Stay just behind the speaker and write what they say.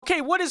Okay,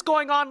 what is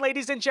going on,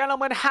 ladies and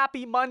gentlemen?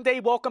 Happy Monday.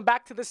 Welcome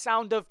back to the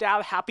Sound of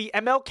Dab. Happy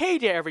MLK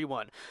Day,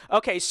 everyone.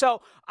 Okay,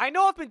 so I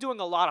know I've been doing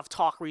a lot of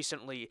talk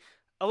recently,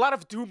 a lot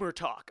of doomer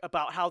talk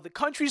about how the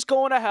country's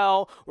going to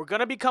hell, we're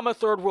going to become a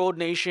third world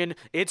nation,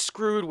 it's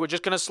screwed, we're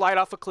just going to slide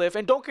off a cliff.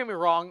 And don't get me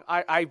wrong,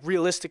 I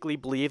realistically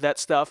believe that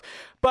stuff.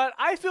 But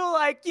I feel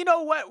like, you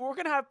know what, we're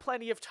going to have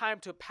plenty of time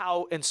to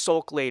pout and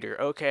sulk later,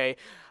 okay?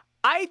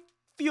 I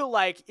feel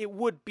like it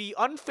would be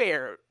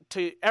unfair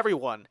to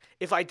everyone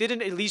if I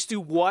didn't at least do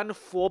one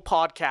full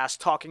podcast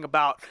talking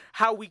about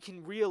how we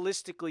can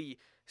realistically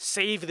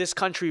save this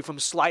country from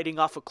sliding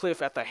off a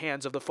cliff at the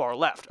hands of the far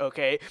left,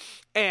 okay?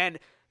 And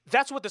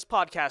that's what this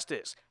podcast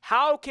is.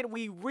 How can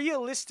we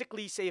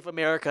realistically save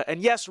America?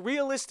 And yes,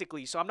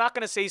 realistically. So I'm not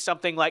going to say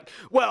something like,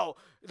 well,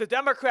 the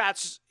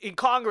Democrats in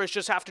Congress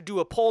just have to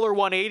do a polar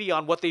 180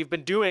 on what they've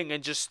been doing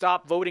and just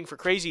stop voting for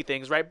crazy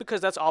things, right?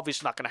 Because that's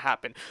obviously not going to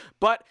happen.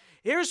 But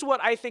here's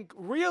what I think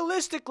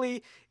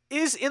realistically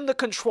is in the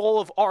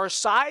control of our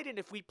side. And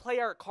if we play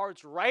our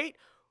cards right,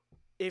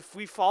 if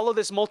we follow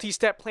this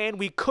multi-step plan,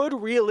 we could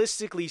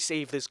realistically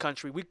save this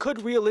country. We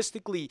could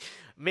realistically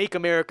make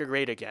America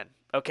great again,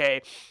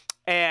 okay?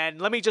 And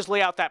let me just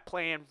lay out that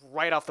plan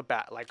right off the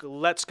bat. Like,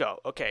 let's go.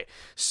 Okay,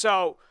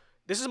 so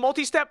this is a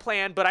multi-step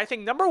plan, but I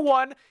think number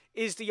one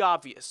is the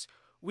obvious.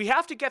 We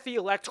have to get the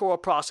electoral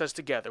process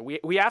together.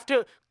 We have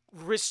to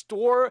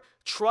restore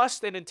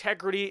trust and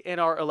integrity in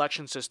our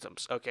election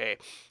systems, okay?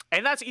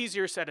 And that's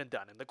easier said than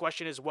done. And the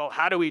question is, well,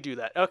 how do we do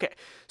that? Okay,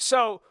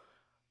 so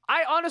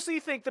I honestly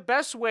think the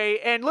best way,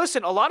 and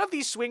listen, a lot of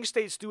these swing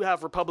states do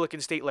have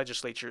Republican state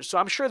legislatures, so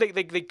I'm sure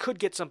they could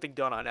get something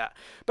done on that.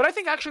 But I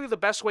think actually the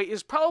best way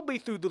is probably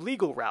through the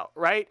legal route,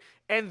 right?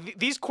 And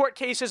these court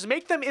cases,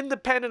 make them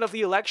independent of the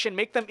election,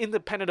 make them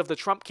independent of the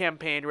Trump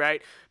campaign,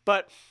 right?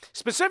 But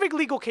specific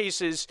legal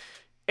cases,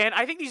 and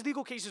I think these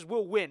legal cases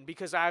will win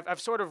because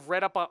I've sort of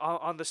read up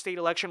on the state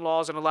election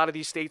laws in a lot of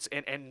these states,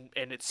 and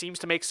it seems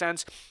to make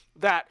sense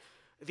that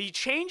the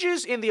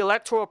changes in the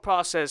electoral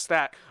process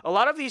that a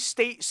lot of these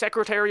state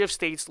secretary of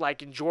states,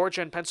 like in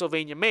Georgia and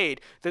Pennsylvania,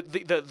 made,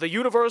 the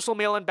universal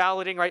mail-in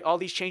balloting, right, all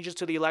these changes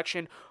to the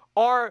election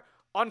are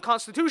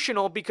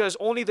unconstitutional because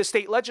only the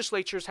state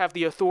legislatures have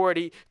the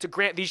authority to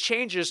grant these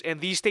changes, and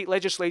these state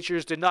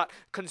legislatures did not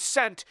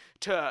consent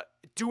to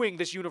doing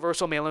this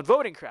universal mail-in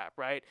voting crap,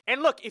 right?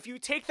 And look, if you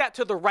take that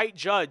to the right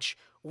judge,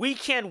 we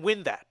can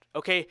win that,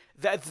 okay?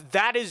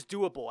 That is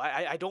doable.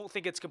 I don't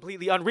think it's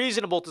completely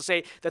unreasonable to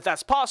say that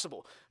that's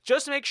possible.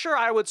 Just to make sure,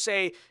 I would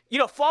say,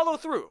 follow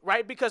through,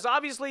 right? Because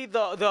obviously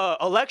the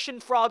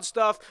election fraud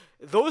stuff,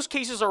 those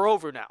cases are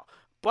over now.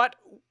 But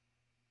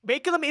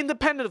making them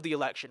independent of the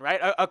election, right?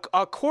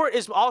 A court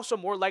is also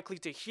more likely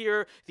to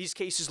hear these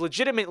cases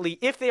legitimately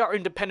if they are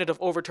independent of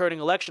overturning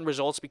election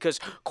results, because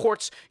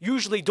courts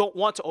usually don't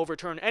want to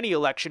overturn any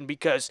election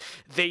because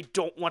they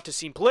don't want to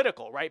seem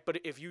political, right? But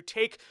if you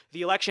take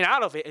the election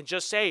out of it and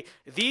just say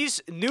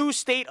these new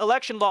state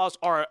election laws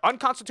are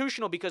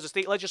unconstitutional because the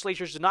state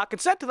legislatures did not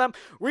consent to them,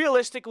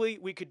 realistically,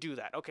 we could do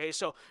that, okay?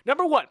 So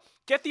number one,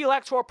 get the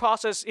electoral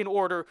process in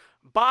order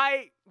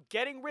by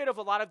getting rid of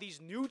a lot of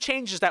these new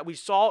changes that we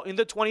saw in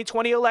the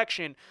 2020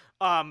 election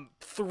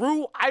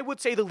through, I would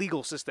say, the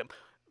legal system.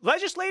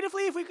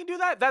 Legislatively, if we can do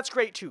that, that's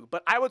great too.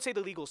 But I would say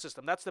the legal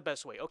system, that's the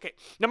best way. Okay,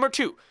 number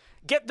two,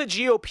 get the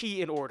GOP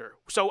in order.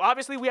 So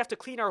obviously we have to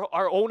clean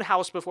our own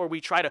house before we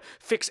try to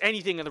fix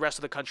anything in the rest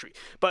of the country.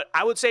 But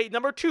I would say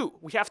number two,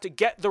 we have to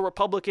get the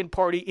Republican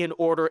Party in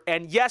order.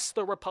 And yes,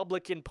 the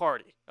Republican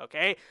Party,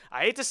 okay?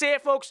 I hate to say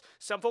it, folks.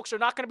 Some folks are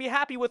not going to be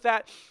happy with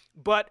that.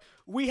 But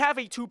we have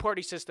a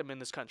two-party system in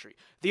this country.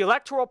 The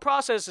electoral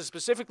process is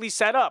specifically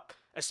set up,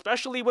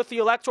 especially with the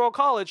Electoral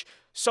College,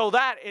 so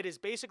that it is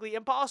basically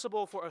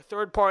impossible for a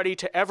third party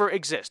to ever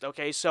exist,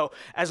 okay? So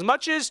as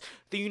much as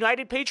the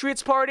United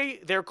Patriots Party,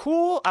 they're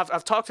cool.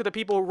 I've talked to the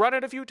people who run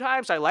it a few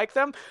times. I like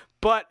them.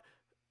 But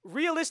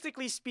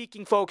realistically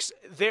speaking, folks,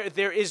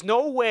 there is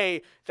no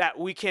way that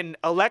we can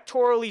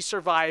electorally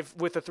survive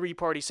with a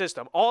three-party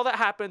system. All that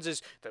happens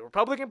is the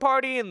Republican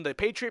Party and the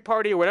Patriot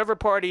Party or whatever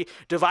party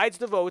divides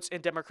the votes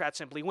and Democrats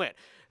simply win.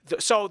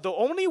 So the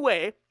only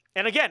way,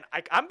 and again,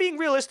 I'm being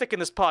realistic in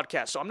this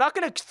podcast, so I'm not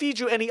going to feed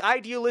you any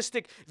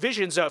idealistic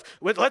visions of,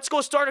 let's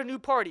go start a new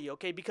party,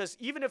 okay? Because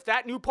even if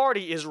that new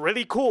party is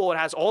really cool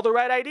and has all the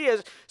right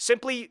ideas,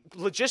 simply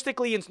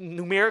logistically and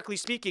numerically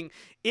speaking,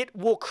 it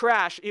will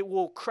crash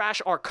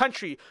our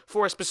country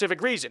for a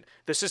specific reason.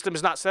 The system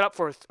is not set up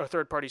for a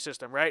third-party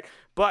system, right?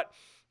 But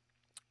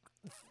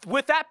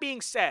with that being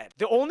said,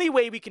 the only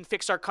way we can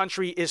fix our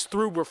country is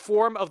through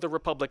reform of the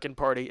Republican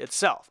Party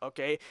itself,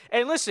 okay?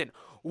 And listen,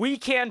 we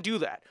can do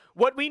that.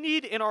 What we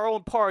need in our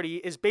own party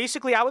is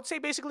basically, I would say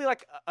basically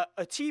like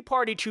a Tea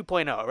Party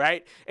 2.0,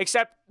 right?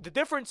 Except the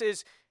difference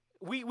is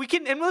we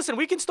can, and listen,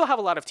 we can still have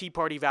a lot of Tea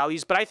Party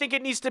values, but I think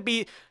it needs to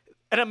be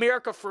an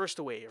America First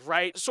wave,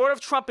 right? Sort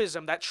of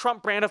Trumpism, that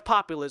Trump brand of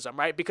populism,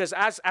 right? Because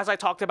as I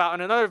talked about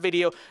in another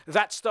video,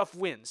 that stuff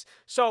wins.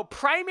 So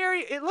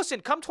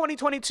listen, come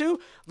 2022,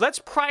 let's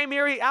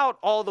primary out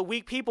all the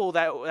weak people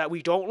that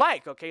we don't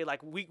like, okay?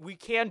 Like, we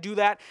can do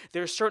that.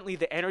 There's certainly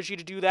the energy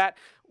to do that.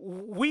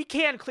 We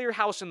can clear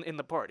house in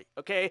the party,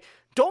 okay?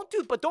 Don't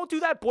do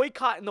that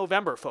boycott in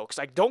November, folks.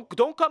 Like, don't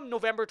come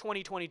November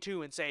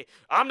 2022 and say,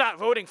 I'm not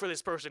voting for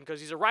this person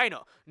because he's a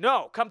rhino.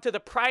 No, come to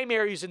the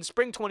primaries in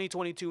spring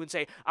 2022 and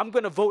say, I'm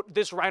going to vote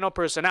this rhino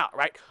person out,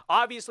 right?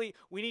 Obviously,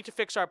 we need to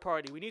fix our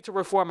party. We need to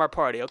reform our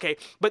party, okay?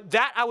 But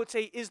that, I would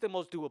say, is the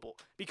most doable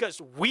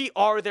because we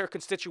are their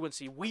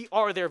constituency. We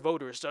are their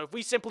voters. So if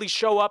we simply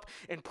show up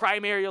and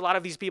primary a lot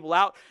of these people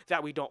out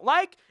that we don't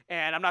like,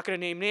 and I'm not going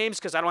to name names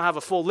because I don't have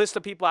a full list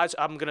of people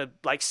I'm going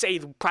to say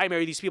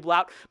primary these people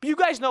out, but you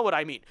guys know what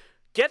I mean.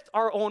 Get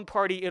our own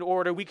party in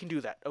order. We can do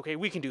that, okay?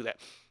 We can do that.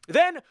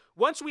 Then,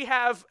 once we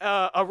have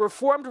a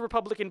reformed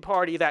Republican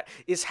Party that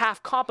is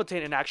half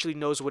competent and actually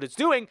knows what it's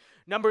doing,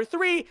 number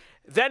 3,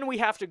 then we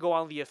have to go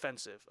on the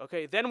offensive,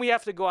 okay? Then we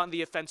have to go on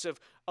the offensive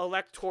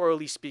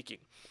electorally speaking.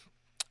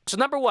 So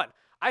number 1,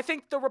 I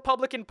think the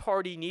Republican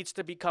Party needs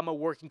to become a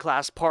working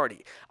class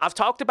party. I've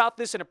talked about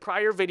this in a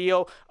prior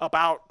video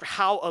about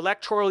how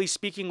electorally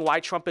speaking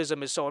why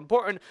Trumpism is so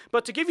important,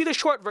 but to give you the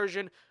short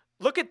version,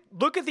 look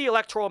at the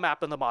electoral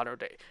map in the modern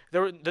day.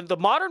 The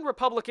modern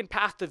Republican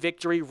path to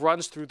victory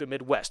runs through the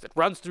Midwest. It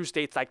runs through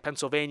states like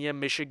Pennsylvania,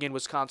 Michigan,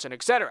 Wisconsin,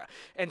 etc.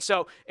 And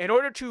so in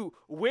order to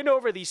win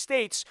over these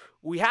states,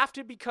 we have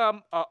to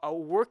become a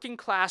working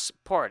class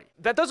party.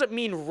 That doesn't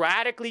mean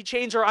radically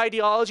change our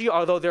ideology,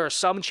 although there are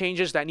some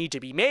changes that need to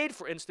be made.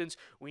 For instance,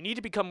 we need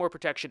to become more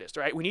protectionist,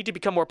 right? We need to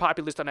become more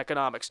populist on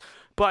economics.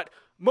 But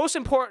most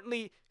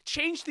importantly,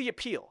 change the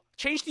appeal.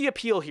 Change the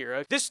appeal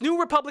here. This new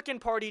Republican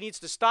Party needs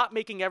to stop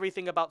making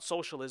everything about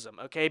socialism,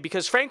 okay?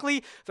 Because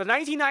frankly, the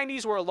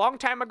 1990s were a long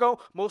time ago.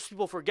 Most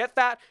people forget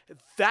that.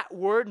 That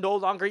word no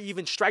longer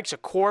even strikes a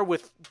chord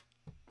with,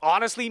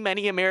 honestly,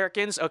 many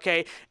Americans,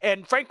 okay?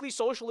 And frankly,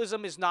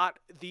 socialism is not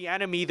the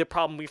enemy, the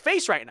problem we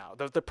face right now.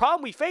 The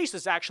problem we face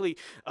is actually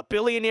a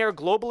billionaire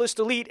globalist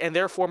elite and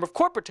their form of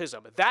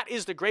corporatism. That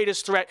is the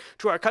greatest threat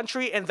to our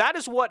country, and that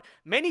is what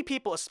many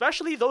people,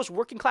 especially those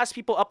working class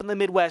people up in the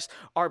Midwest,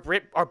 are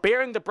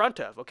bearing the brunt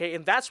of, okay?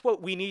 And that's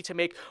what we need to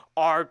make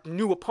our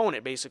new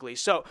opponent, basically.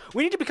 So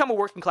we need to become a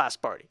working class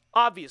party,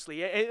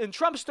 obviously. And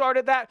Trump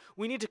started that.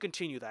 We need to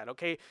continue that,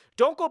 okay?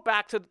 Don't go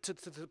back to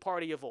the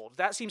party of old.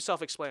 That seems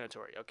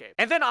self-explanatory, okay?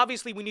 And then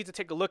obviously we need to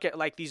take a look at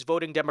like these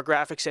voting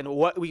demographics and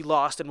what we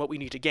lost and what we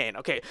need to gain,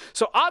 okay?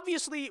 So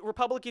obviously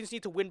Republicans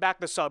need to win back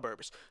the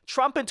suburbs.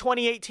 Trump in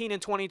 2018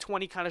 and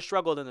 2020 kind of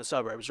struggled in the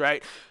suburbs,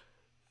 right?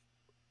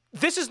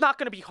 This is not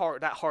going to be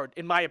that hard,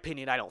 in my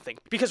opinion, I don't think.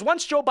 Because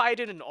once Joe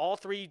Biden and all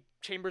 3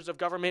 chambers of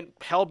government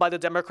held by the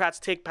Democrats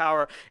take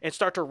power and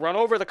start to run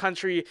over the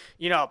country,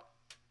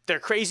 their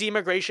crazy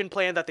immigration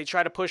plan that they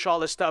try to push all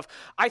this stuff,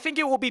 I think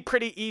it will be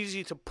pretty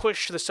easy to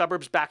push the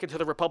suburbs back into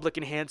the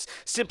Republican hands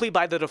simply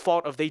by the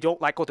default of they don't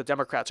like what the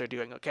Democrats are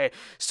doing, okay?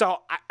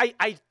 So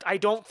I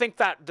don't think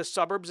that the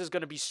suburbs is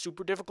going to be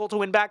super difficult to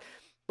win back.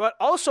 But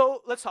also,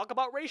 let's talk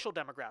about racial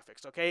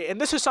demographics, okay?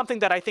 And this is something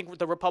that I think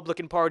the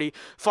Republican Party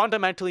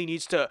fundamentally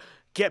needs to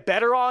get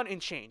better on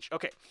and change.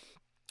 Okay.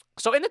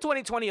 So in the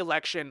 2020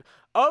 election,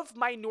 of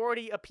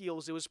minority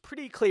appeals, it was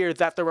pretty clear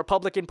that the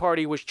Republican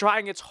Party was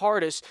trying its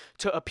hardest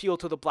to appeal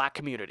to the black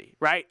community,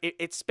 right?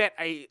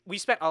 We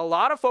spent a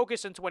lot of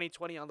focus in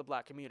 2020 on the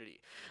black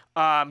community.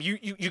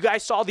 You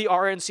guys saw the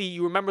RNC.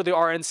 You remember the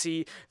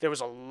RNC. There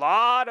was a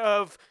lot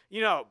of,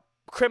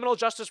 criminal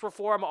justice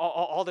reform,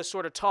 all this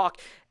sort of talk.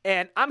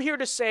 And I'm here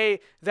to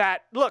say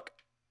that, look,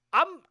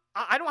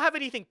 I don't have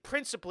anything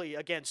principally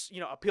against,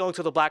 appealing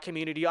to the black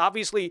community.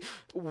 Obviously,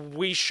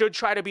 we should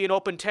try to be an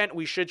open tent.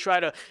 We should try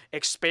to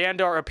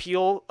expand our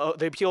appeal,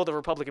 the appeal of the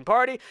Republican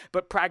Party.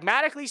 But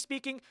pragmatically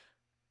speaking,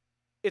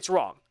 it's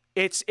wrong.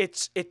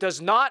 It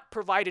does not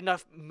provide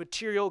enough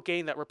material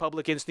gain that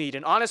Republicans need.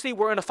 And honestly,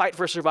 we're in a fight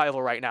for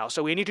survival right now.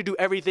 So we need to do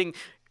everything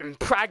in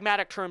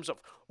pragmatic terms of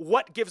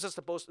what gives us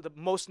the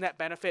most net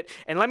benefit.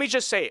 And let me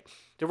just say it.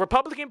 The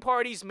Republican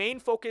Party's main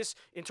focus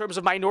in terms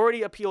of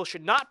minority appeal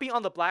should not be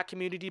on the black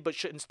community, but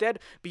should instead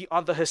be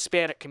on the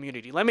Hispanic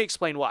community. Let me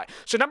explain why.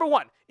 So number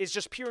 1 is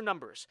just pure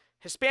numbers.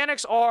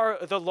 Hispanics are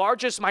the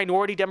largest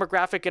minority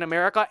demographic in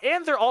America,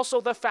 and they're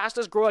also the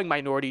fastest growing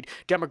minority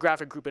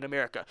demographic group in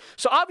America.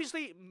 So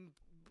obviously,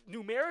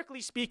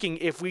 numerically speaking,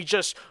 if we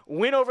just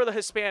win over the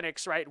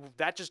Hispanics, right,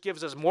 that just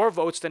gives us more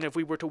votes than if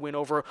we were to win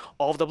over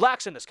all of the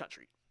blacks in this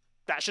country.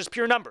 That's just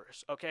pure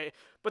numbers, okay?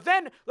 But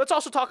then let's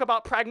also talk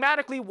about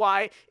pragmatically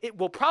why it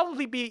will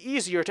probably be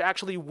easier to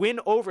actually win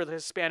over the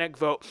Hispanic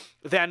vote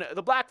than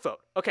the black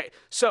vote. Okay,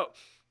 so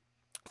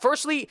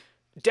firstly,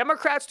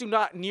 Democrats do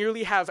not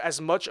nearly have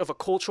as much of a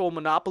cultural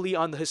monopoly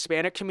on the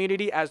Hispanic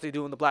community as they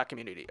do in the black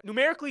community.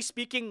 Numerically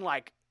speaking,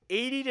 like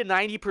 80 to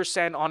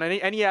 90% on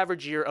any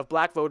average year of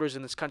black voters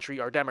in this country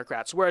are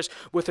Democrats. Whereas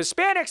with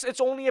Hispanics, it's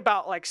only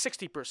about like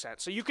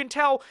 60%. So you can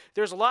tell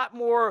there's a lot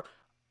more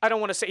I don't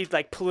want to say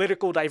like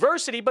political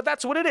diversity, but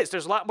that's what it is.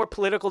 There's a lot more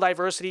political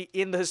diversity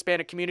in the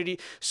Hispanic community.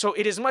 So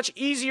it is much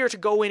easier to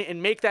go in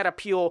and make that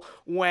appeal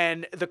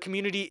when the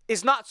community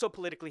is not so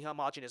politically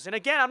homogenous. And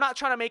again, I'm not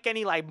trying to make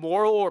any like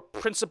moral or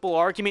principle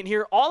argument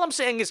here. All I'm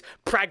saying is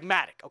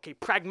pragmatic, okay?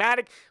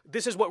 Pragmatic.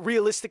 This is what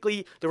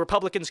realistically the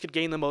Republicans could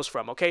gain the most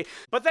from, okay?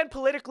 But then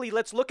politically,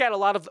 let's look at a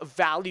lot of the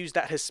values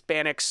that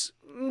Hispanics,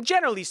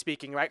 generally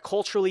speaking, right,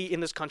 culturally in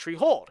this country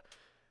hold.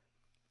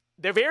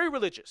 They're very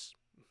religious.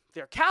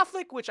 They're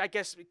Catholic, which I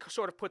guess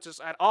sort of puts us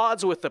at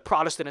odds with the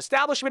Protestant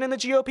establishment in the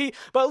GOP.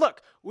 But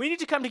look, we need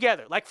to come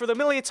together. Like for the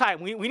millionth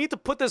time, we need to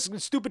put this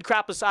stupid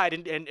crap aside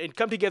and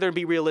come together and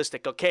be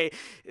realistic, okay?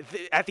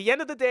 At the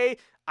end of the day,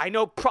 I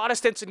know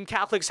Protestants and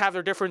Catholics have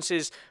their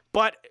differences,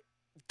 but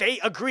they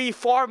agree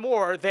far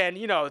more than,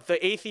 the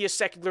atheist,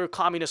 secular,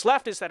 communist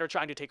leftists that are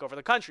trying to take over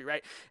the country,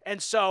 right?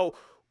 And so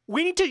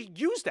we need to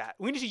use that.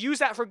 We need to use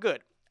that for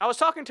good. I was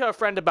talking to a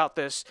friend about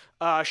this.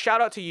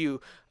 Shout out to you.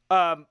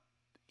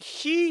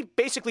 He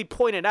basically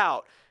pointed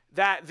out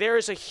that there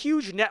is a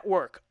huge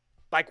network,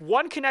 like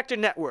one connected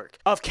network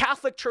of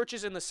Catholic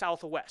churches in the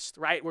Southwest,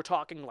 right? We're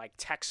talking like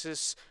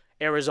Texas,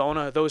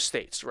 Arizona, those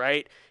states,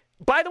 right?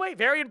 By the way,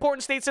 very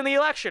important states in the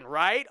election,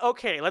 right?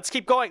 Okay, let's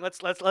keep going. Let's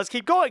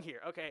keep going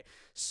here. Okay,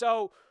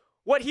 so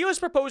what he was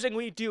proposing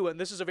we do, and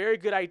this is a very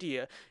good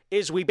idea,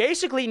 is we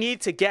basically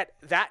need to get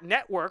that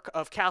network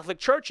of Catholic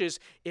churches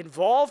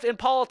involved in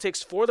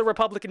politics for the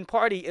Republican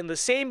Party in the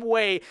same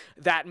way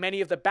that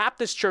many of the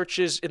Baptist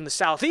churches in the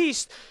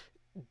Southeast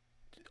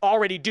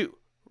already do,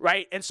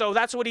 right? And so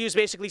that's what he was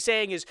basically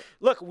saying is,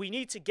 look, we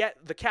need to get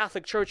the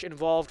Catholic Church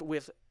involved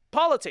with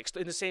politics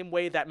in the same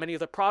way that many of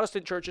the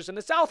Protestant churches in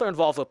the South are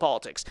involved with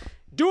politics.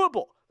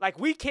 Doable. Like,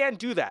 we can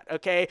do that,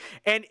 okay?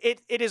 And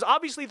it is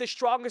obviously the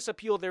strongest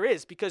appeal there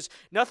is, because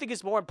nothing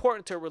is more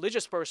important to a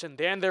religious person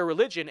than their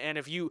religion. And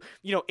if you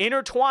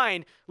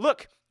intertwine,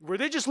 look,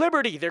 religious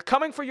liberty, they're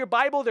coming for your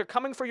Bible, they're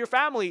coming for your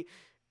family.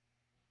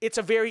 It's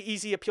a very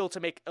easy appeal to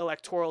make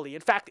electorally.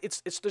 In fact,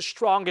 it's the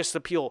strongest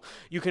appeal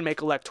you can make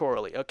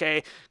electorally,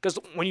 okay? Because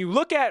when you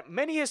look at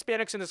many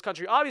Hispanics in this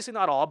country, obviously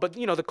not all, but,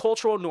 the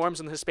cultural norms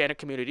in the Hispanic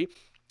community,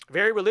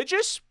 very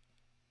religious,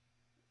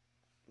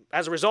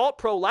 as a result,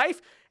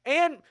 pro-life,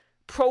 and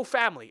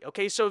pro-family,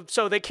 okay? So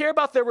they care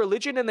about their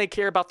religion and they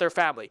care about their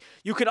family.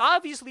 You can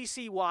obviously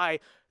see why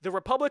the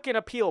Republican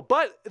appeal,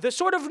 but the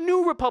sort of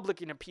new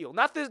Republican appeal,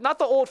 not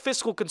the old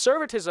fiscal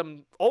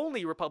conservatism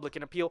only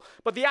Republican appeal,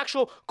 but the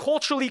actual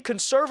culturally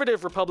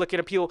conservative Republican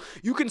appeal,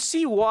 you can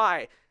see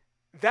why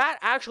that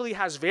actually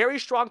has very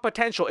strong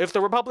potential if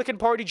the Republican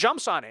Party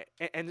jumps on it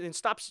and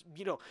stops,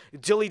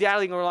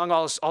 dilly-dallying along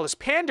all this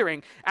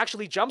pandering,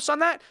 actually jumps on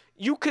that.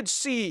 You could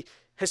see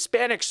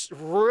Hispanics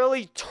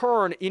really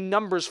turn in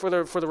numbers for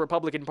the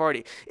Republican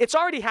Party. It's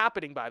already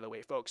happening, by the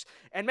way, folks.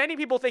 And many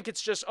people think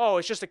it's just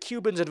the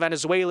Cubans and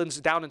Venezuelans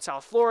down in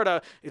South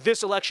Florida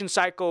this election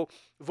cycle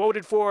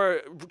voted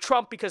for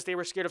Trump because they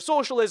were scared of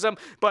socialism,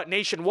 but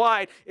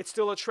nationwide, it's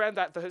still a trend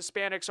that the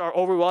Hispanics are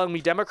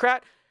overwhelmingly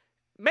Democrat.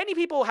 Many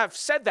people have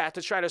said that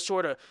to try to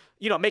sort of,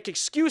 make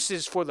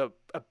excuses for the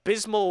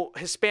abysmal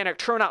Hispanic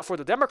turnout for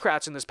the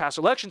Democrats in this past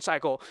election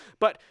cycle.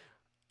 But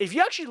if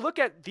you actually look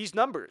at these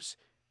numbers,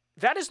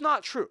 that is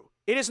not true.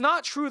 It is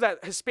not true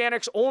that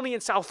Hispanics only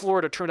in South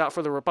Florida turned out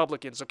for the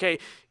Republicans, okay?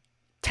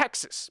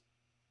 Texas,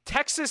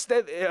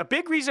 a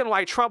big reason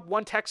why Trump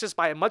won Texas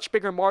by a much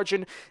bigger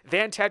margin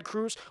than Ted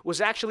Cruz was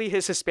actually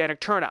his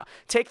Hispanic turnout.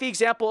 Take the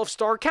example of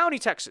Starr County,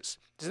 Texas.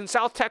 It's in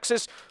South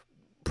Texas,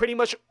 pretty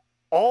much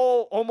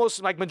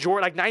almost like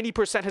majority, like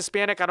 90%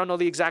 Hispanic. I don't know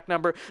the exact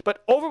number,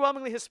 but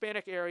overwhelmingly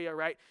Hispanic area,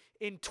 right?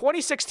 In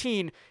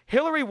 2016,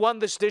 Hillary won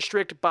this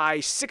district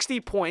by 60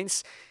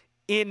 points.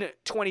 In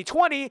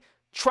 2020,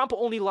 Trump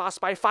only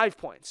lost by 5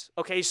 points.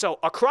 Okay, so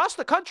across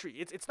the country,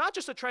 it's not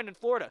just a trend in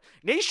Florida.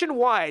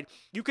 Nationwide,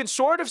 you can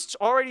sort of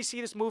already see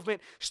this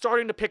movement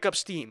starting to pick up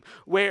steam,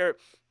 where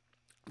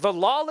the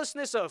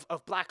lawlessness of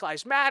Black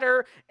Lives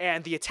Matter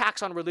and the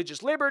attacks on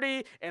religious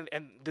liberty and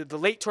the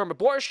late-term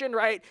abortion,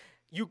 right?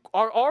 You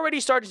are already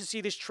starting to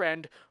see this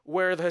trend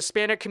where the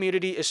Hispanic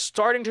community is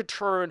starting to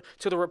turn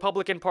to the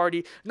Republican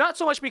Party, not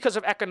so much because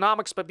of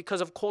economics, but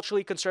because of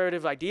culturally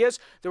conservative ideas.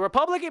 The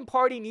Republican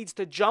Party needs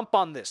to jump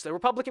on this. The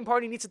Republican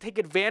Party needs to take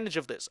advantage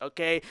of this,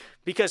 okay?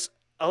 Because,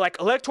 like,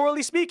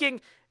 electorally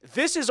speaking,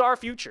 this is our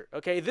future,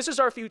 okay? This is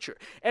our future.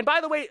 And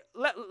by the way,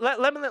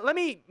 let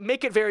me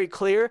make it very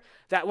clear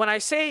that when I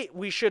say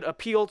we should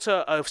appeal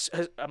to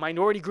a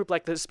minority group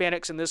like the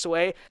Hispanics in this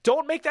way,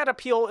 don't make that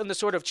appeal in the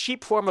sort of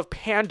cheap form of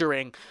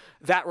pandering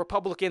that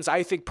Republicans,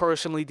 I think,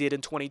 personally did in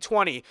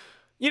 2020.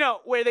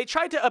 Where they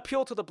tried to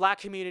appeal to the black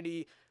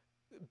community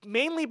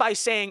mainly by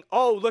saying,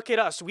 oh, look at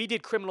us, we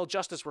did criminal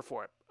justice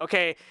reform,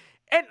 okay?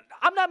 And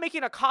I'm not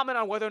making a comment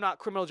on whether or not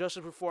criminal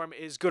justice reform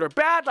is good or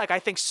bad. Like, I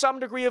think some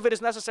degree of it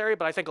is necessary,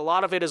 but I think a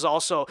lot of it is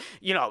also,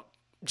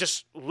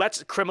 just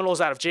lets criminals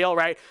out of jail,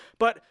 right?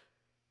 But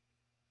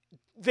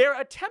their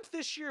attempt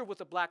this year with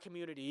the black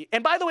community,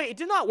 and by the way, it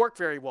did not work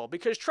very well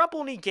because Trump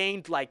only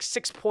gained like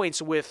 6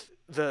 points with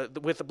the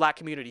black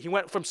community. He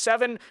went from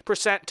 7%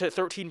 to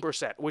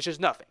 13%, which is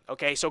nothing.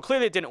 Okay, so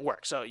clearly it didn't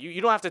work. So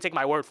you don't have to take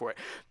my word for it.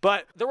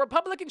 But the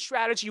Republican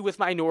strategy with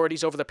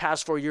minorities over the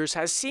past 4 years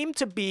has seemed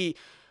to be,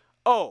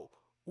 oh,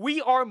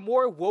 we are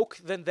more woke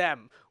than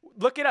them.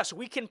 Look at us.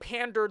 We can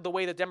pander the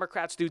way the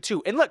Democrats do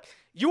too. And look,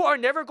 you are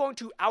never going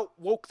to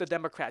out-woke the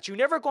Democrats. You're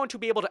never going to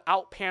be able to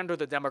out-pander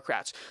the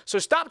Democrats. So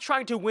stop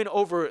trying to win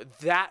over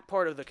that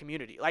part of the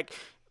community. Like,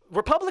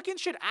 Republicans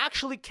should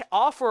actually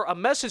offer a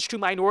message to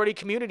minority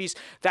communities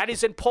that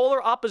is in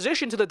polar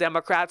opposition to the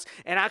Democrats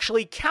and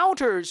actually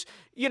counters,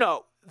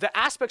 the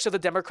aspects of the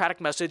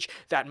Democratic message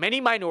that many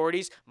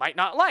minorities might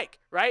not like,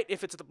 right?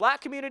 If it's the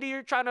black community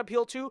you're trying to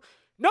appeal to,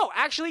 no,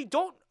 actually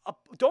don't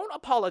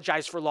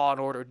apologize for law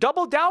and order.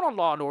 Double down on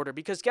law and order,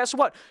 because guess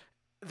what?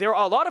 There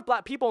are a lot of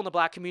black people in the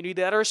black community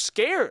that are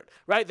scared,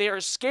 right? They are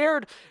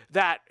scared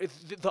that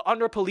the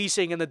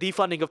under-policing and the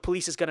defunding of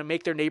police is going to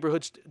make their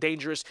neighborhoods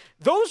dangerous.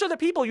 Those are the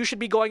people you should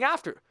be going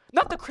after,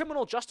 not the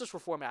criminal justice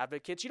reform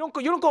advocates. You don't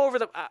go over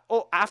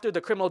after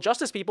the criminal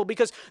justice people,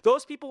 because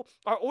those people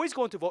are always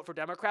going to vote for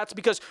Democrats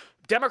because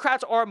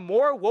Democrats are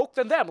more woke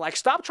than them. Like,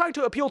 stop trying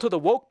to appeal to the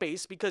woke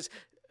base, because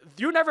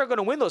you're never going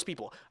to win those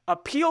people.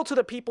 Appeal to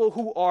the people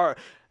who are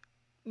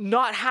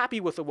not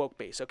happy with the woke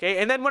base, okay?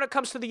 And then when it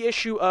comes to the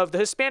issue of the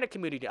Hispanic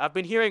community, I've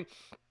been hearing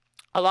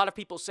a lot of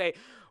people say,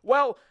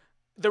 well,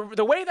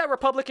 the way that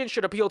Republicans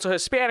should appeal to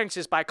Hispanics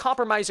is by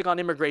compromising on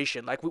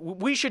immigration. Like,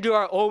 we should do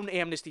our own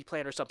amnesty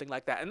plan or something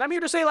like that. And I'm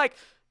here to say, like,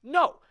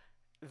 no,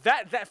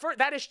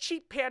 that is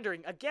cheap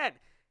pandering. Again,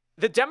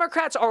 the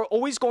Democrats are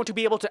always going to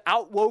be able to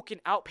out-woke and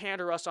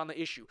out-pander us on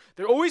the issue.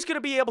 They're always going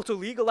to be able to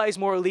legalize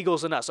more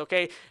illegals than us,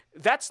 okay?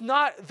 That's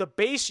not the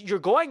base you're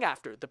going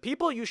after. The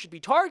people you should be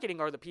targeting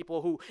are the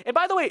people who... And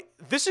by the way,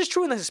 this is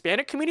true in the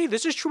Hispanic community.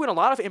 This is true in a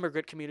lot of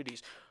immigrant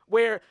communities,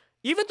 where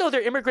even though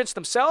they're immigrants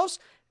themselves,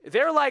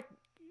 they're like,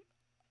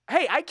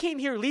 hey, I came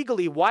here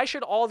legally. Why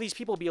should all these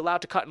people be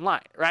allowed to cut in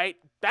line, right?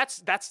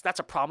 That's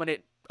a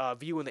prominent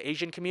view in the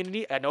Asian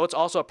community. I know it's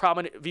also a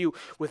prominent view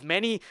with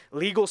many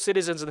legal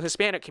citizens in the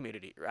Hispanic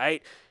community,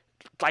 right?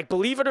 Like,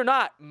 believe it or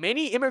not,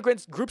 many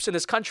immigrant groups in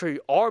this country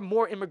are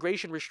more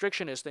immigration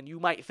restrictionist than you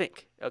might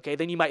think, okay?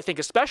 Than you might think,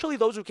 especially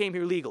those who came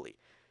here legally.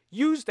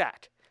 Use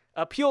that.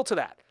 Appeal to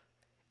that.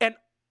 And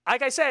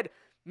like I said,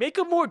 make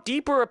a more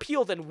deeper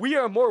appeal than we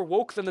are more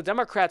woke than the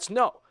Democrats.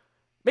 No.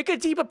 Make a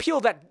deep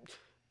appeal that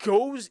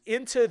goes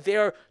into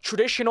their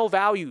traditional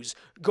values,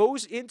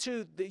 goes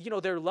into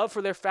their love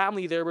for their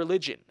family, their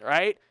religion,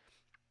 right?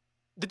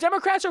 The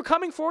Democrats are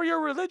coming for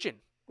your religion.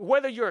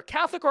 Whether you're a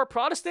Catholic or a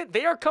Protestant,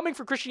 they are coming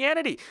for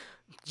Christianity.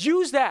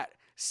 Use that.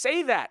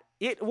 Say that.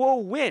 It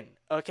will win,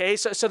 okay?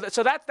 So that's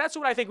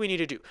what I think we need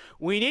to do.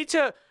 We need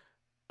to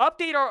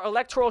update our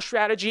electoral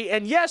strategy,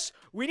 and yes,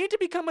 we need to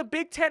become a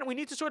Big Tent. We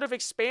need to sort of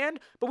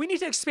expand, but we need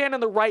to expand in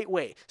the right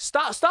way.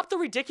 Stop the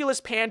ridiculous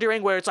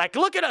pandering where it's like,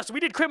 look at us, we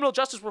did criminal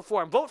justice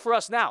reform, vote for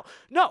us now.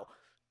 No,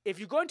 if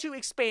you're going to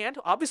expand,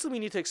 obviously we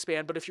need to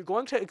expand, but if you're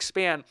going to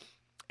expand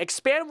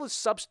with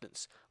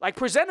substance. Like,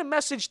 present a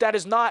message that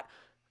is not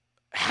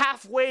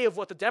halfway of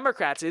what the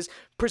Democrats is.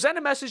 Present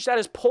a message that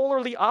is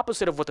polarly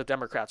opposite of what the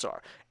Democrats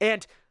are.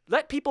 And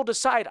let people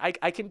decide.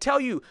 I can tell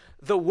you,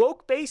 the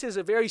woke base is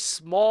a very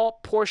small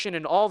portion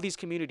in all these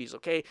communities,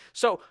 okay?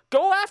 So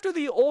go after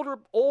the older,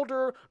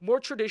 more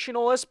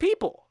traditionalist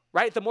people,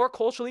 right? The more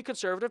culturally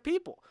conservative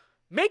people.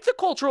 Make the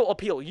cultural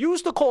appeal.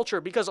 Use the culture,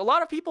 because a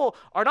lot of people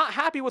are not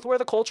happy with where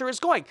the culture is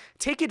going.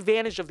 Take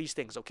advantage of these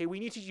things, okay? We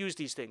need to use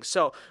these things.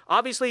 So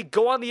obviously,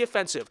 go on the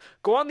offensive.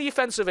 Go on the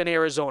offensive in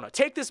Arizona.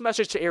 Take this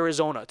message to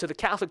Arizona, to the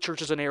Catholic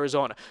churches in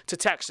Arizona, to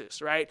Texas,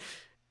 right?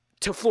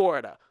 To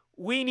Florida.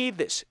 We need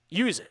this.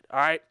 Use it, all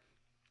right?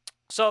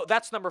 So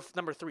that's number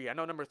 3. I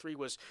know number 3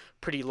 was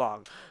pretty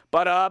long.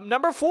 But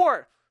number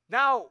 4,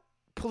 now,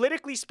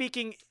 politically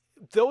speaking,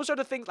 those are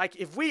the things, like,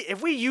 if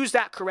we use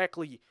that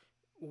correctly,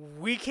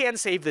 we can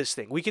save this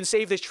thing. We can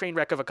save this train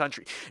wreck of a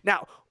country.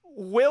 Now,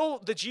 will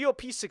the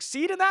GOP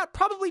succeed in that?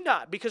 Probably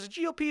not, because the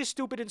GOP is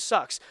stupid and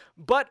sucks.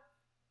 But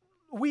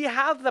we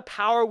have the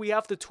power, we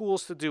have the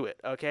tools to do it,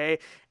 okay?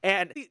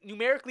 And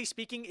numerically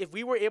speaking, if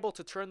we were able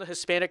to turn the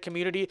Hispanic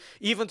community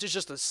even to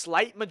just a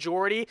slight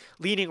majority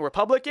leaning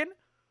Republican,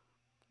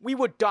 we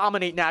would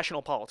dominate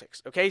national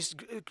politics, okay?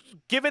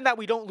 Given that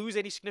we don't lose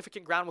any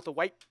significant ground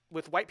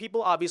with white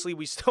people, obviously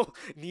we still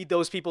need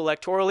those people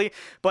electorally,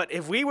 but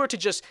if we were to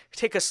just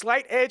take a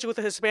slight edge with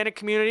the Hispanic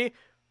community,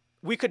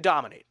 we could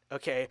dominate,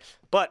 okay?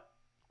 But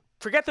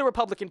forget the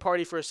Republican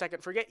Party for a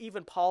second, forget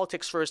even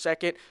politics for a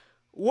second.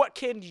 What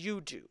can you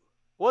do?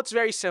 Well, it's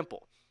very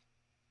simple.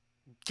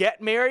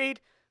 Get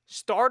married,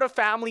 start a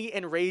family,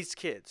 and raise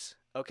kids,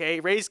 okay?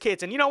 Raise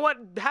kids, and you know what?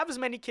 Have as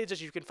many kids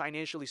as you can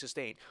financially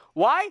sustain.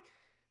 Why?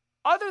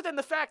 Other than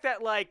the fact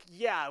that, like,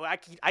 yeah,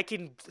 I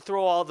can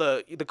throw all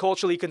the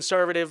culturally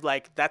conservative,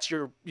 like, that's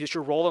your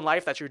role in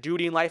life, that's your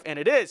duty in life, and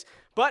it is.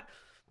 But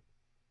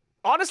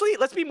honestly,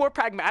 let's be more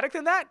pragmatic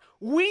than that.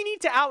 We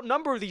need to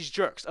outnumber these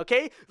jerks,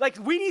 okay? Like,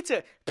 we need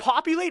to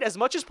populate as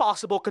much as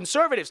possible.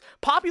 Conservatives,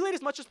 populate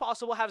as much as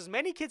possible, have as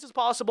many kids as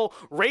possible,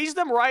 raise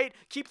them right,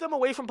 keep them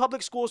away from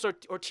public schools,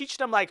 or teach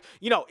them, like,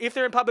 if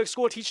they're in public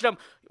school, teach them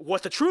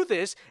what the truth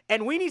is.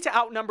 And we need to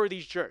outnumber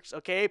these jerks,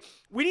 okay?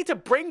 We need to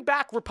bring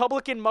back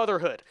Republican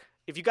motherhood.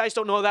 If you guys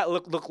don't know that,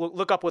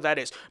 look up what that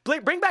is.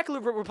 Bring back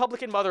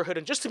Republican motherhood,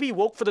 and just to be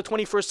woke for the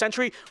 21st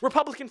century,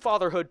 Republican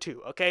fatherhood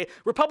too, okay?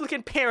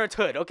 Republican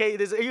parenthood, okay?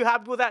 Are you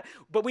happy with that?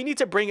 But we need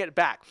to bring it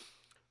back.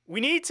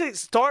 We need to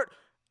start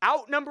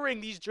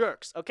outnumbering these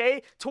jerks,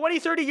 okay? 20,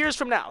 30 years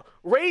from now.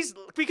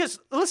 Because,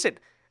 listen,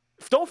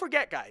 don't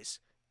forget, guys,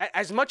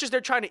 as much as they're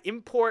trying to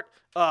import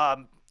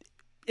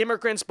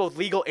immigrants, both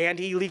legal and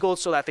illegal,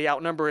 so that they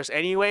outnumber us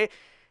anyway,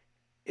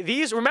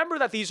 remember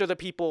that these are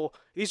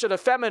the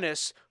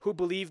feminists who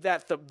believe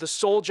that the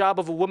sole job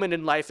of a woman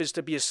in life is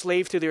to be a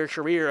slave to their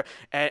career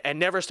and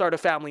never start a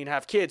family and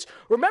have kids.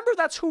 Remember,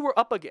 that's who we're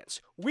up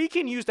against. We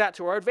can use that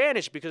to our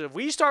advantage, because if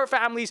we start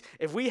families,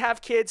 if we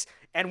have kids,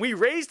 and we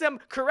raise them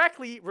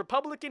correctly,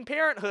 Republican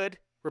parenthood,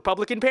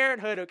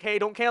 okay,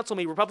 don't cancel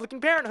me,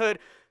 Republican parenthood,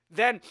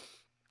 then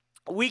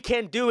we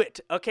can do it,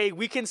 okay?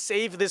 We can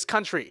save this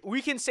country.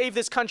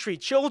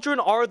 Children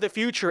are the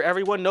future.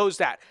 Everyone knows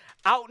that.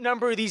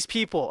 Outnumber these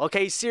people,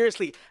 okay?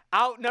 Seriously,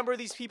 outnumber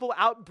these people,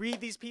 outbreed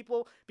these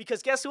people,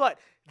 because guess what?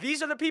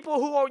 These are the people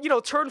who are,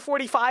 turn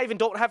 45 and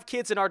don't have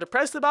kids and are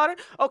depressed about it.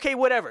 Okay,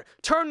 whatever.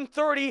 Turn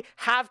 30,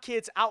 have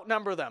kids,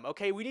 outnumber them,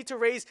 okay? We need to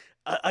raise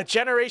a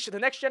generation, the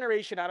next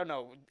generation, I don't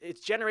know. It's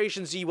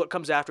Generation Z, what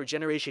comes after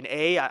Generation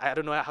A. I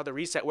don't know how the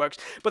reset works.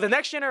 But the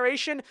next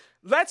generation,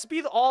 let's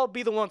all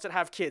be the ones that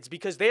have kids,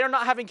 because they are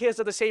not having kids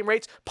at the same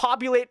rates.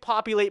 Populate.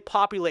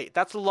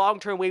 That's the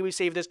long-term way we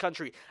save this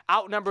country.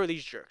 Outnumber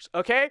these jerks,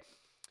 okay?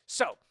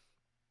 So,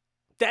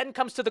 then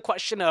comes to the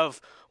question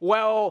of,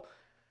 well,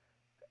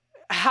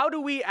 how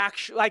do we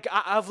actually, like,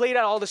 I've laid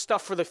out all this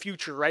stuff for the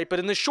future, right? But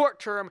in the short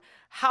term,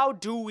 how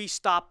do we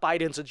stop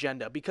Biden's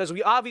agenda? Because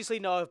we obviously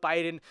know if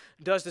Biden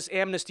does this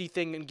amnesty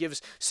thing and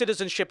gives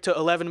citizenship to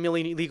 11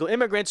 million illegal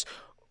immigrants,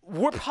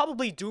 we're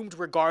probably doomed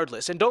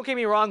regardless. And don't get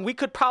me wrong, we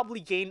could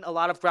probably gain a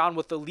lot of ground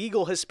with the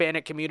legal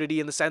Hispanic community,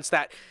 in the sense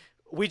that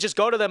we just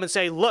go to them and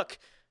say, look,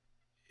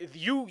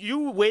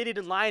 you waited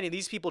in line and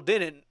these people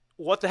didn't.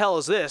 What the hell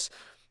is this?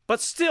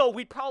 But still,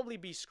 we'd probably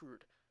be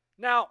screwed.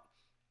 Now,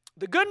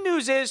 the good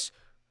news is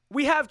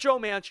we have Joe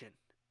Manchin,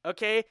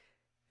 okay?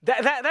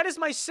 That is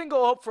my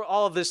single hope for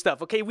all of this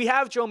stuff, okay? We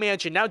have Joe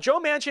Manchin. Now, Joe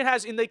Manchin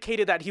has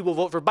indicated that he will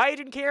vote for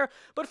Biden-care,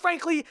 but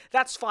frankly,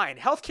 that's fine.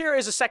 Healthcare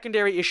is a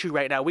secondary issue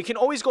right now. We can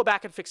always go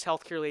back and fix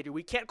healthcare later.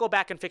 We can't go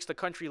back and fix the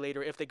country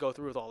later if they go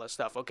through with all this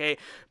stuff, okay?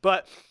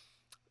 But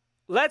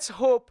let's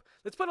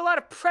put a lot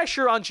of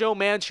pressure on Joe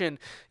Manchin,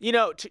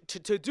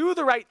 to do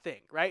the right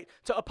thing, right?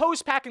 To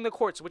oppose packing the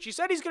courts, which he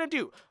said he's going to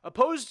do.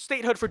 Oppose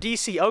statehood for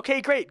D.C.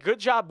 Okay, great. Good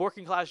job,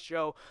 working class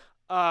Joe.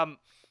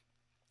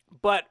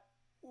 But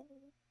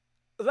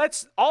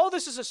all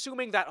this is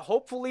assuming that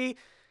hopefully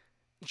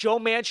Joe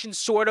Manchin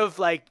sort of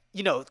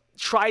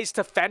tries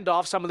to fend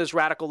off some of this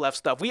radical left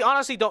stuff. We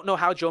honestly don't know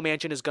how Joe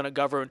Manchin is going to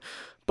govern,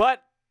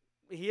 but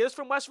he is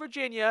from West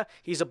Virginia.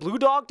 He's a blue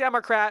dog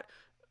Democrat,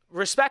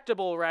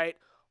 respectable, right?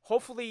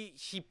 Hopefully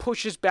he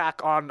pushes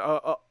back on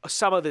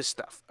some of this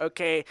stuff,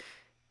 okay?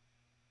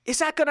 Is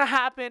that going to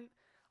happen?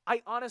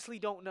 I honestly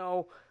don't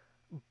know.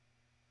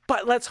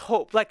 But let's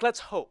hope. Let's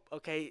hope,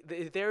 okay?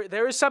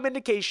 There is some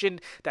indication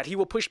that he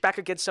will push back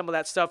against some of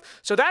that stuff.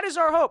 So that is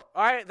our hope,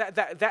 all right?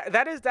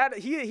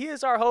 He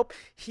is our hope.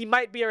 He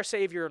might be our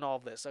savior in all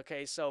of this,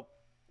 okay? So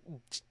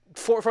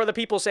for the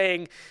people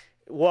saying,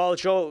 well,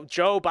 Joe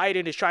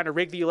Biden is trying to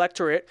rig the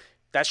electorate,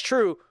 that's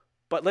true.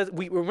 But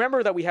we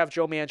remember that we have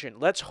Joe Manchin.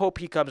 Let's hope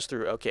he comes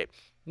through. Okay.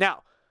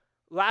 Now,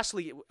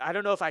 lastly, I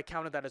don't know if I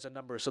counted that as a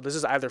number, so this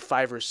is either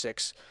 5 or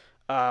 6.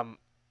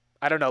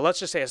 I don't know. Let's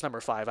just say it's number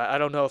 5. I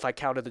don't know if I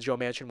counted the Joe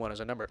Manchin one as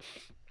a number.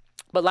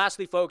 But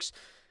lastly, folks,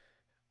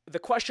 the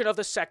question of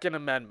the Second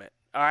Amendment.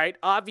 All right?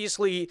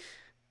 Obviously,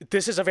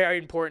 this is a very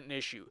important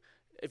issue.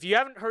 If you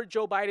haven't heard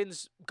Joe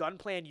Biden's gun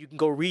plan, you can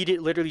go read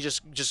it. Literally,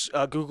 just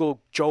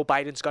Google Joe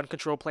Biden's gun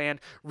control plan.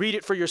 Read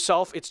it for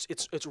yourself.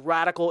 It's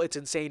radical. It's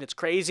insane. It's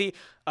crazy.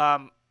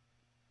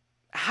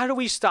 How do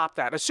we stop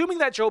that? Assuming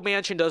that Joe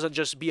Manchin doesn't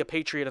just be a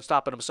patriot and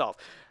stop it himself.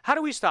 How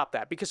do we stop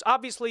that? Because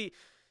obviously,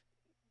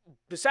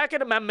 the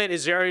Second Amendment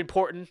is very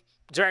important.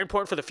 It's very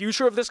important for the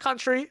future of this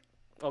country.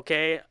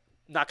 Okay?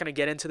 Not going to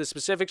get into the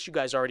specifics. You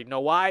guys already know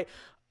why.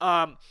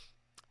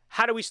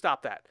 How do we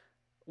stop that?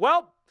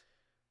 Well,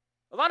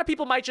 a lot of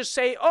people might just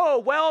say, oh,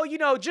 well,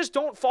 just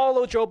don't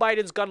follow Joe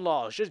Biden's gun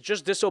laws.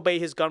 Just disobey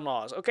his gun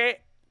laws. Okay?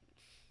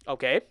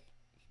 Okay.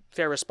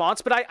 Fair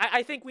response. But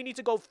I think we need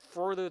to go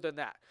further than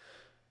that.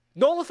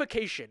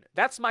 Nullification.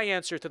 That's my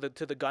answer to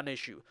the gun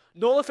issue.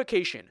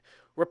 Nullification.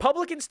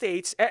 Republican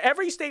states,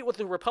 every state with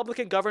a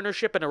Republican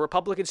governorship and a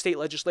Republican state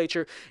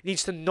legislature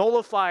needs to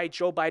nullify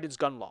Joe Biden's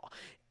gun law,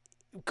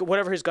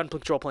 whatever his gun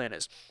control plan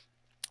is.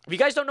 If you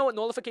guys don't know what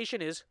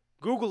nullification is,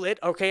 Google it,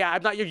 okay?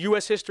 I'm not your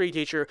U.S. history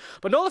teacher,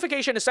 but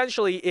nullification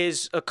essentially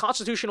is a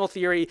constitutional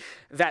theory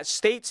that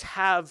states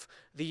have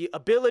the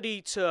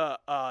ability to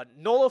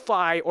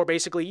nullify or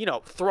basically,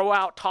 throw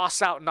out,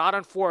 toss out, not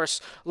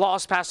enforce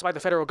laws passed by the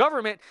federal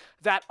government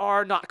that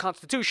are not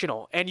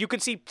constitutional. And you can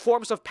see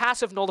forms of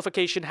passive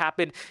nullification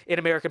happen in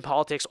American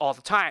politics all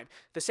the time.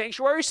 The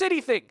sanctuary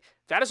city thing,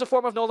 that is a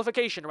form of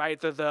nullification, right?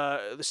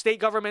 The state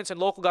governments and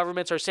local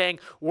governments are saying,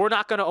 we're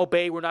not going to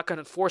obey, we're not going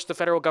to enforce the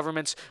federal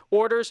government's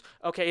orders.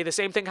 Okay, the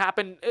same thing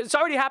happened. It's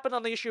already happened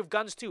on the issue of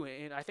guns, too.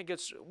 And I think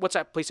it's, what's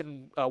that place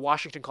in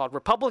Washington called?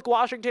 Republic,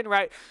 Washington,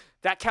 right?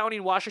 That county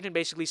in Washington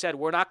basically said,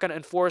 we're not going to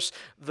enforce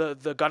the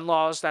gun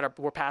laws that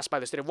were passed by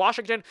the state of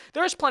Washington.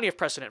 There is plenty of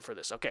precedent for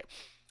this, okay?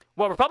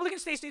 What Republican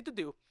states need to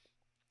do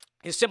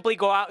is simply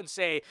go out and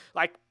say,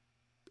 like,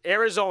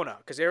 Arizona,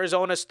 because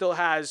Arizona still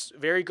has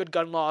very good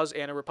gun laws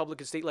and a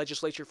Republican state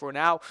legislature for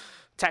now.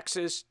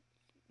 Texas,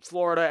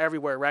 Florida,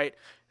 everywhere, right?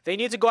 They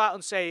need to go out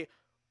and say,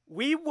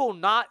 we will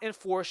not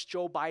enforce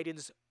Joe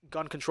Biden's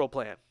gun control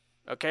plan,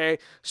 okay?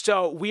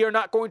 So we are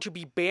not going to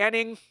be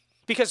banning,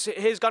 because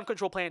his gun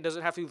control plan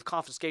doesn't have to do with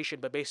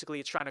confiscation, but basically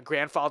it's trying to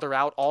grandfather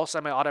out all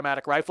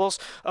semi-automatic rifles.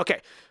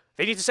 Okay,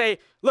 they need to say,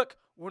 look,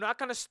 we're not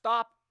going to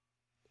stop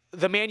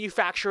the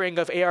manufacturing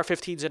of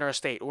AR-15s in our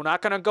state. We're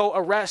not going to go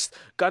arrest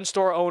gun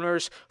store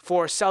owners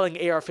for selling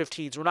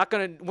AR-15s. We're not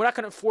going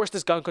to enforce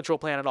this gun control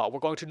plan at all.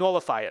 We're going to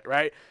nullify it,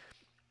 right?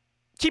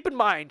 Keep in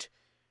mind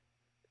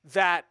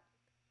that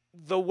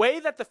the way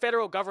that the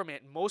federal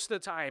government most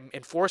of the time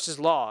enforces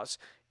laws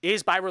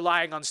is by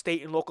relying on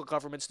state and local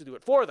governments to do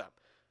it for them.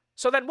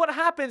 So then what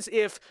happens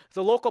if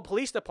the local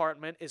police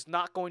department is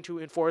not going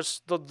to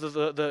enforce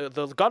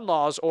the gun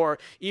laws, or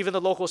even the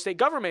local state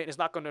government is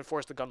not going to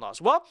enforce the gun laws?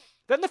 Well,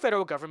 then the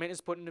federal government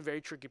is put in a very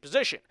tricky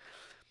position.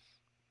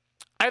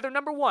 Either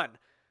number one,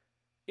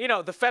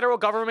 the federal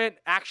government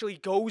actually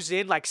goes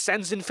in, like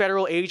sends in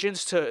federal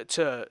agents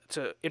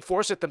to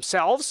enforce it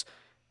themselves.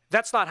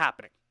 That's not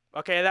happening.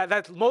 Okay,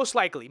 that's most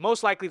likely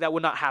that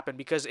would not happen,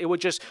 because it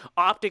would just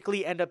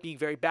optically end up being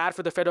very bad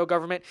for the federal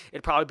government.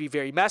 It'd probably be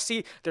very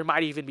messy. There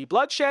might even be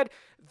bloodshed.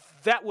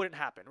 That wouldn't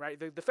happen, right?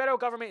 The federal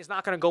government is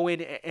not going to go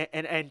in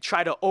and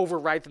try to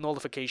override the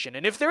nullification.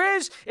 And if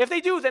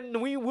they do,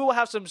 then we will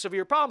have some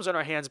severe problems on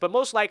our hands. But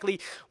most likely,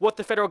 what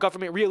the federal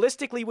government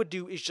realistically would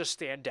do is just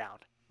stand down.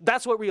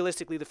 That's what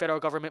realistically the federal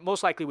government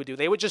most likely would do.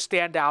 They would just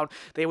stand down.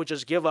 They would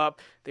just give up.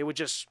 They would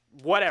just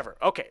whatever.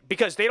 Okay,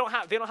 because they don't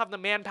have the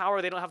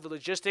manpower. They don't have the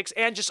logistics,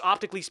 and just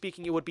optically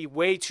speaking, it would be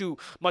way too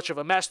much of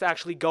a mess to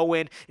actually go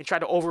in and try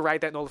to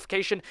override that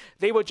nullification.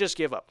 They would just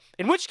give up.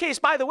 In which case,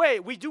 by the way,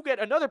 we do get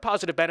another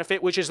positive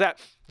benefit, which is that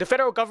the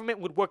federal government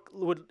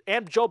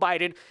and Joe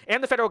Biden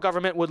and the federal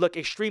government would look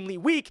extremely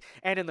weak,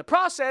 and in the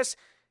process,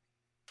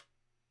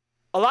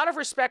 a lot of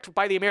respect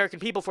by the American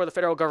people for the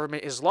federal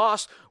government is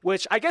lost,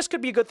 which I guess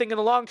could be a good thing in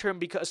the long term,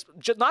 because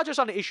not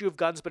just on the issue of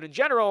guns, but in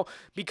general,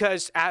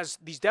 because as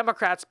these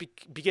Democrats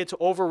begin to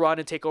overrun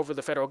and take over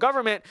the federal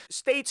government,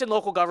 states and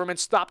local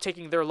governments stop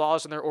taking their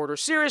laws and their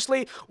orders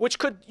seriously, which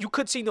you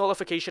could see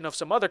nullification of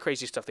some other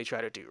crazy stuff they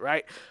try to do,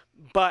 right?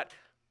 But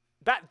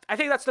I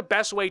think that's the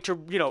best way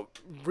to,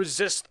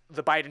 resist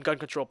the Biden gun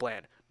control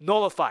plan.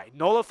 Nullify,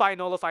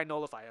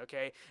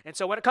 okay? And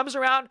so when it comes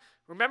around,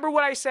 remember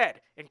what I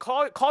said, and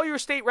call your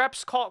state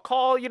reps,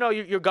 call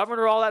your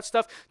governor, all that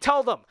stuff.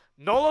 Tell them,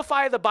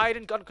 nullify the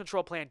Biden gun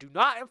control plan. Do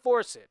not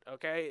enforce it,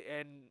 okay?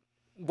 And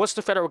what's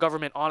the federal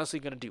government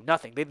honestly going to do?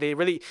 Nothing. They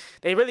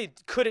really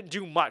couldn't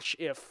do much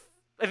if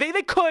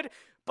they could,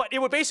 but it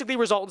would basically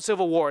result in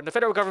civil war, and the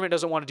federal government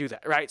doesn't want to do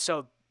that, right?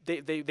 So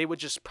they would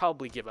just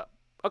probably give up,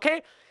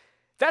 okay?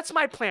 That's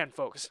my plan,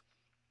 folks.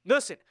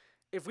 Listen,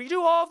 if we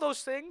do all of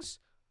those things,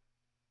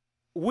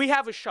 we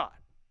have a shot,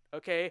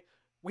 okay?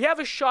 We have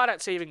a shot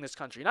at saving this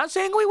country. Not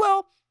saying we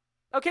will,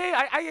 okay?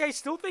 I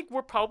still think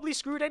we're probably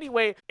screwed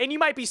anyway. And you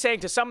might be saying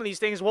to some of these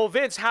things, well,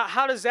 Vince,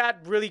 how does that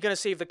really going to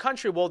save the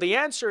country? Well, the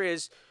answer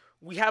is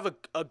we have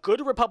a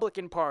good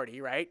Republican Party,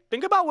 right?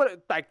 Think about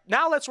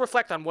now let's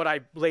reflect on what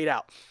I laid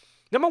out.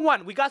 Number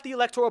one, we got the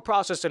electoral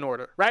process in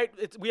order, right?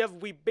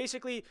 We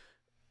basically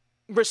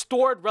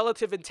restored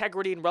relative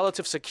integrity and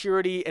relative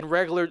security and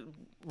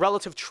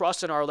relative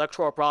trust in our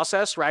electoral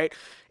process, right?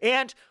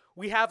 And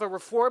we have a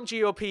reformed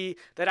GOP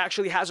that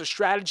actually has a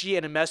strategy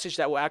and a message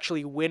that will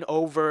actually win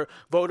over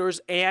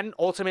voters and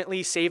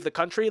ultimately save the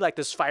country, like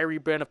this fiery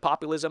brand of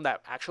populism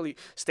that actually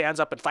stands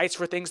up and fights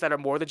for things that are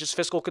more than just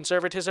fiscal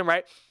conservatism,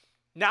 right?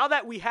 Now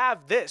that we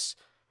have this,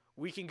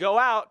 we can go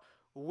out,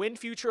 win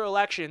future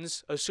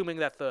elections, assuming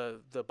that the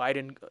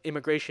Biden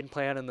immigration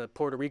plan and the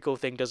Puerto Rico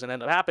thing doesn't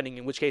end up happening,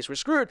 in which case we're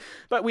screwed.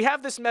 But we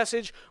have this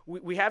message,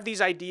 we have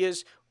these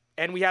ideas,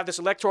 and we have this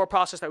electoral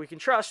process that we can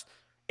trust,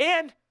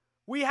 and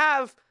we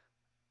have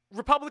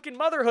Republican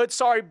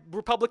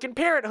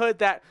parenthood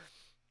that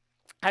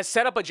has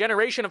set up a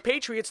generation of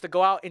patriots to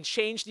go out and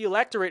change the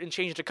electorate and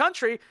change the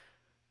country.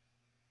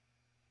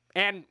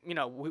 And,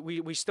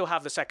 we still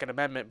have the Second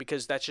Amendment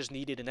because that's just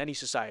needed in any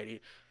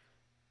society.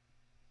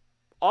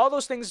 All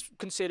those things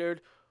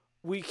considered,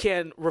 we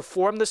can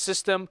reform the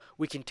system.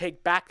 We can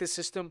take back the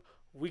system.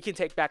 we can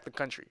take back the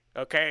country.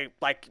 Okay,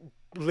 like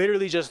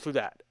literally just through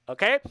that.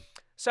 Okay,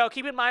 so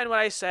keep in mind what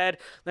I said.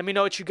 Let me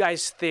know what you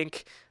guys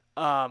think.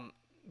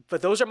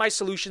 But those are my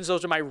solutions.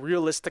 Those are my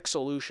realistic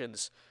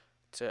solutions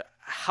to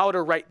how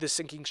to right this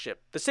sinking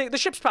ship. The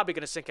ship's probably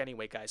going to sink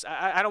anyway, guys.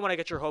 I don't want to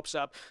get your hopes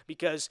up,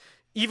 because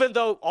even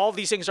though all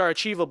these things are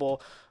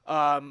achievable,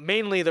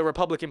 mainly the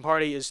Republican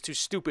Party is too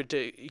stupid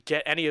to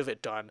get any of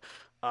it done.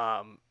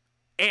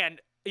 And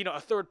a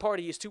third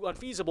party is too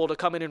unfeasible to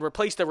come in and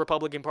replace the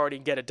Republican Party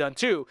and get it done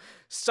too.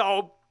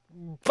 So,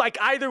 like,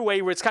 either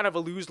way, where it's kind of a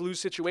lose-lose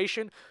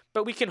situation,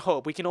 but we can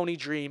hope. We can only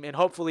dream, and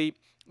hopefully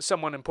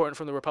someone important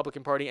from the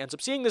Republican Party ends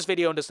up seeing this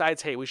video and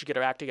decides, hey, we should get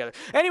our act together.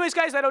 Anyways,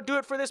 guys, that'll do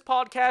it for this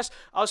podcast.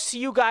 I'll see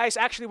you guys.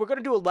 Actually, we're going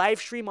to do a live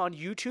stream on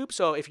YouTube,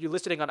 so if you're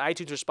listening on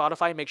iTunes or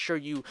Spotify, make sure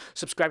you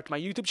subscribe to my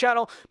YouTube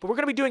channel. But we're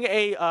going to be doing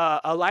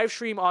a live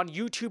stream on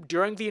YouTube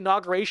during the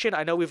inauguration.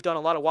 I know we've done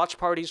a lot of watch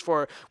parties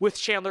with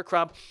Chandler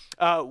Crump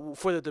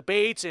for the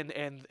debates and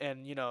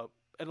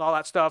all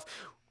that stuff.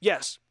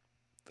 Yes,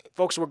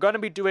 folks, we're going to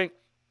be doing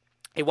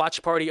a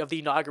watch party of the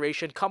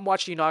inauguration. Come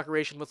watch the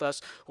inauguration with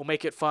us. We'll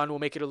make it fun. We'll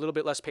make it a little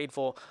bit less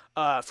painful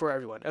for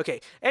everyone.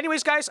 Okay.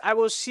 Anyways, guys, I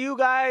will see you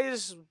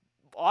guys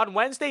on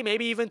Wednesday,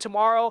 maybe even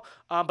tomorrow,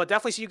 but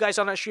definitely see you guys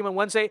on that stream on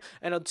Wednesday.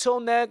 And until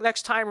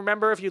next time,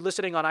 remember, if you're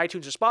listening on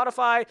iTunes or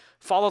Spotify,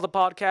 follow the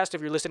podcast.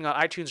 If you're listening on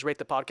iTunes, rate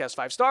the podcast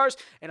 5 stars.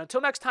 And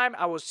until next time,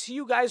 I will see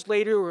you guys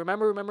later.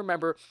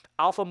 Remember,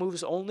 alpha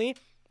moves only,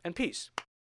 and peace.